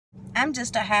I'm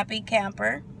just a happy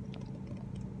camper.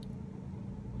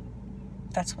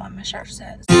 That's what my shirt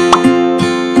says.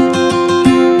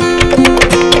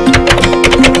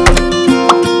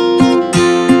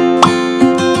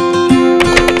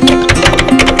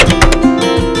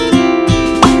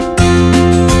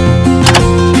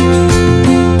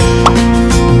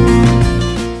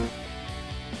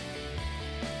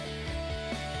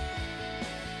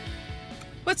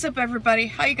 What's up, everybody?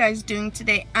 How you guys doing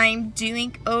today? I'm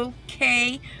doing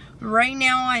okay. Right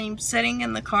now I'm sitting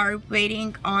in the car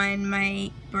waiting on my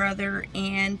brother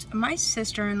and my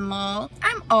sister-in-law.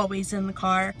 I'm always in the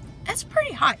car. It's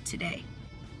pretty hot today.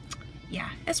 Yeah,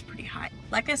 it's pretty hot.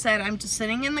 Like I said, I'm just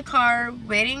sitting in the car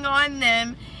waiting on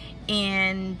them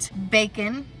and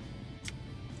baking.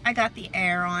 I got the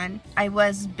air on. I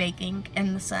was baking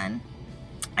in the sun.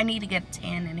 I need to get a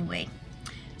tan anyway.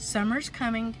 Summer's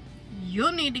coming.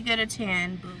 You'll need to get a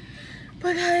tan.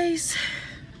 But guys,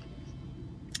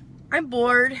 I'm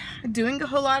bored, doing a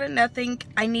whole lot of nothing.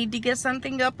 I need to get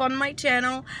something up on my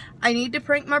channel. I need to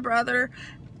prank my brother.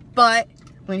 But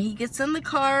when he gets in the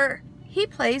car, he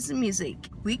plays music.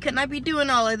 We cannot be doing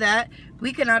all of that.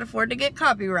 We cannot afford to get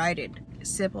copyrighted.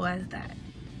 Simple as that.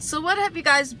 So what have you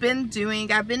guys been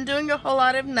doing? I've been doing a whole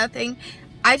lot of nothing.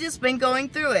 I just been going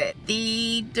through it.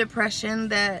 The depression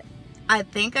that I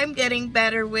think I'm getting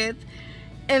better with,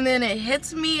 and then it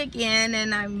hits me again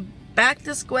and I'm back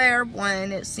to square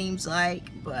one, it seems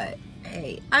like. But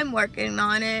hey, I'm working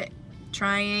on it,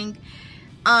 trying.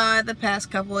 The past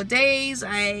couple of days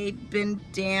I've been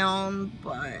down,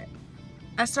 but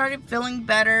I started feeling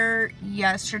better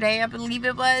yesterday, I believe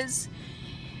it was,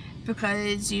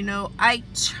 because, you know, I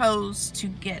chose to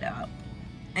get up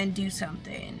and do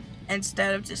something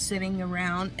instead of just sitting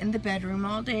around in the bedroom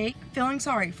all day feeling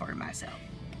sorry for myself.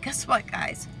 Guess what,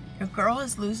 guys? Your girl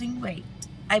is losing weight.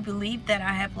 I believe that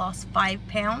I have lost 5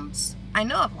 pounds. I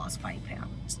know I've lost 5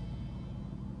 pounds.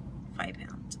 5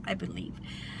 pounds, I believe.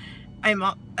 I'm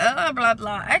all, blah,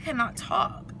 blah. I cannot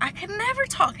talk. I can never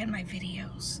talk in my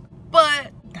videos.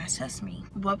 But that's just me.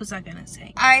 What was I gonna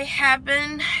say? I have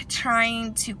been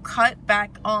trying to cut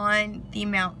back on the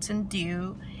Mountain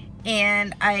Dew.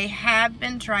 And I have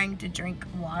been trying to drink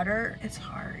water. It's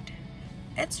hard.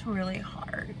 It's really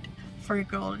hard for a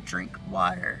girl to drink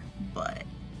water. But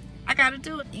I gotta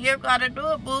do it. You gotta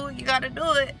do it, boo. You gotta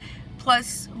do it.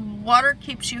 Plus, water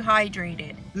keeps you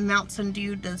hydrated. Mountain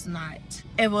Dew does not.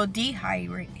 It will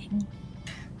dehydrate.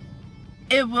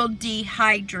 It will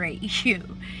dehydrate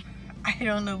you. I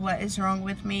don't know what is wrong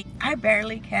with me. I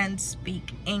barely can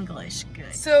speak English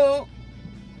good. So,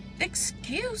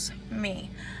 excuse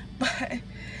me. But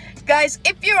guys,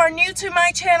 if you are new to my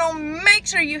channel, make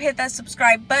sure you hit that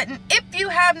subscribe button. If you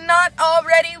have not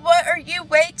already, what are you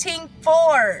waiting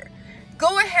for?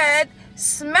 Go ahead,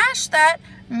 smash that,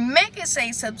 make it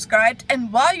say subscribed,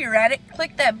 and while you're at it,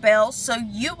 click that bell so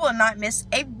you will not miss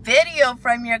a video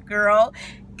from your girl.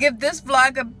 Give this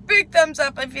vlog a big thumbs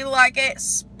up if you like it.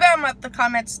 Spam up the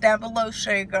comments down below.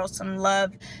 Show your girl some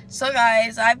love. So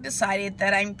guys, I've decided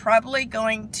that I'm probably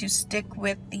going to stick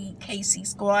with the Casey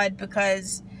Squad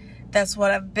because that's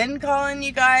what I've been calling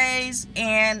you guys,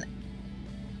 and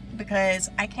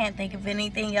because I can't think of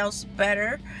anything else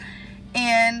better.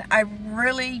 And I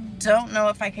really don't know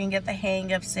if I can get the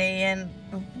hang of saying,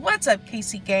 "What's up,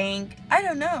 Casey gang?" I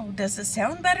don't know. Does it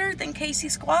sound better than Casey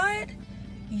Squad?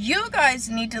 You guys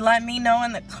need to let me know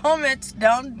in the comments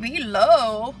down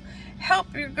below.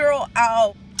 Help your girl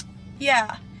out.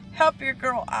 Yeah, help your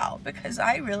girl out because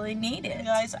I really need it.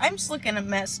 Guys, I'm just looking a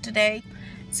mess today.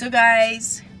 So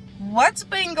guys, what's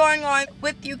been going on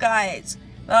with you guys?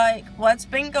 Like, what's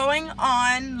been going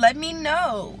on? Let me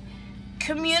know.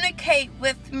 Communicate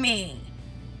with me.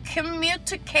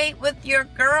 Communicate with your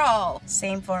girl.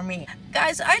 Same for me.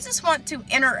 Guys, I just want to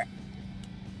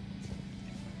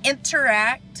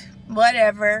interact,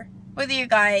 whatever, with you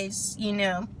guys. You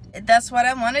know, that's what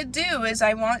I want to do, is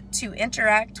I want to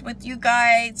interact with you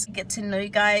guys, get to know you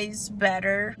guys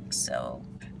better. So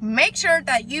make sure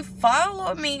that you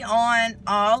follow me on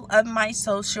all of my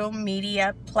social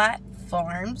media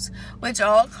platforms, which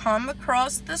all come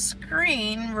across the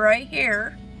screen right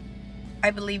here. I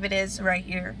believe it is right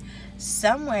here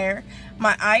somewhere.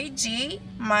 My IG,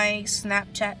 my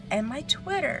Snapchat, and my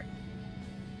Twitter,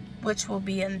 which will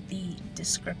be in the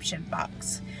description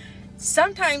box.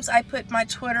 Sometimes I put my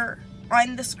Twitter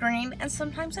on the screen and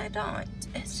sometimes I don't.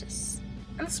 It's just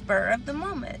on the spur of the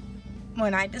moment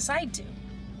when I decide to.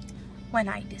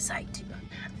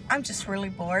 I'm just really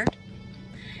bored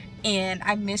and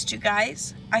I missed you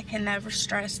guys. I can never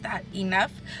stress that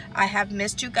enough. I have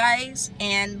missed you guys,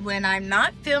 and when I'm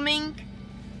not filming,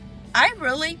 I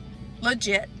really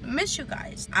legit miss you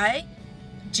guys. I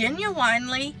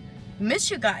genuinely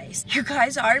miss you guys. You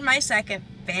guys are my second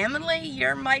family.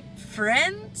 You're my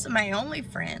friends, my only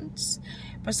friends.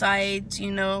 Besides,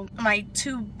 you know, my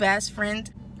two best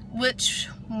friends, which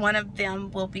one of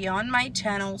them will be on my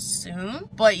channel soon.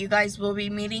 But you guys will be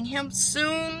meeting him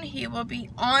soon. He will be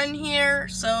on here.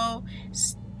 So,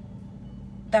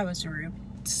 that was rude.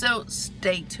 So,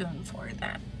 stay tuned for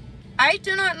that. I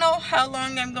do not know how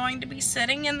long I'm going to be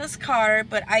sitting in this car,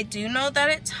 but I do know that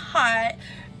it's hot.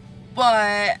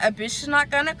 But a bitch is not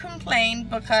gonna complain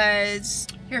because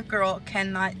your girl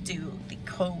cannot do the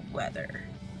cold weather.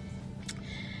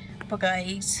 But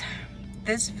guys,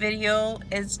 this video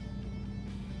is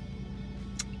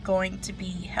going to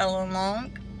be hella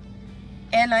long,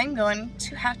 and I'm going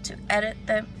to have to edit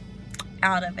them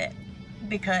out of it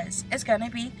because it's gonna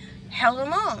be hella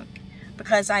long.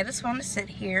 Because I just want to sit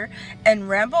here and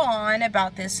ramble on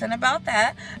about this and about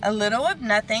that, a little of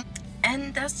nothing,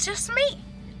 and that's just me.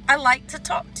 I like to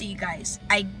talk to you guys.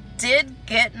 I did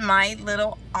get my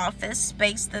little office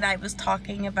space that I was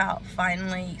talking about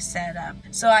finally set up,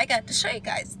 so I got to show you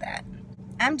guys that.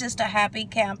 I'm just a happy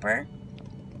camper.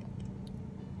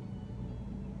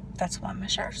 That's what my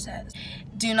shirt says.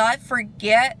 Do not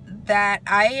forget that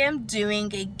I am doing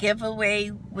a giveaway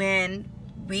when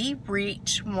we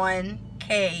reach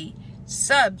 1K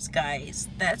subs, guys.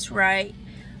 That's right,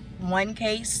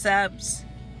 1K subs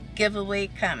giveaway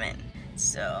coming.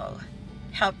 So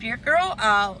help your girl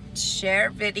out,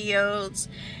 share videos,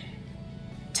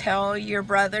 tell your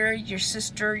brother, your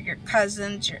sister, your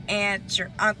cousins, your aunts,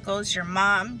 your uncles, your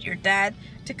mom, your dad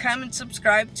to come and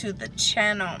subscribe to the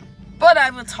channel. But I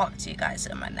will talk to you guys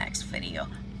in my next video.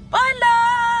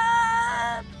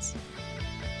 Bye, loves!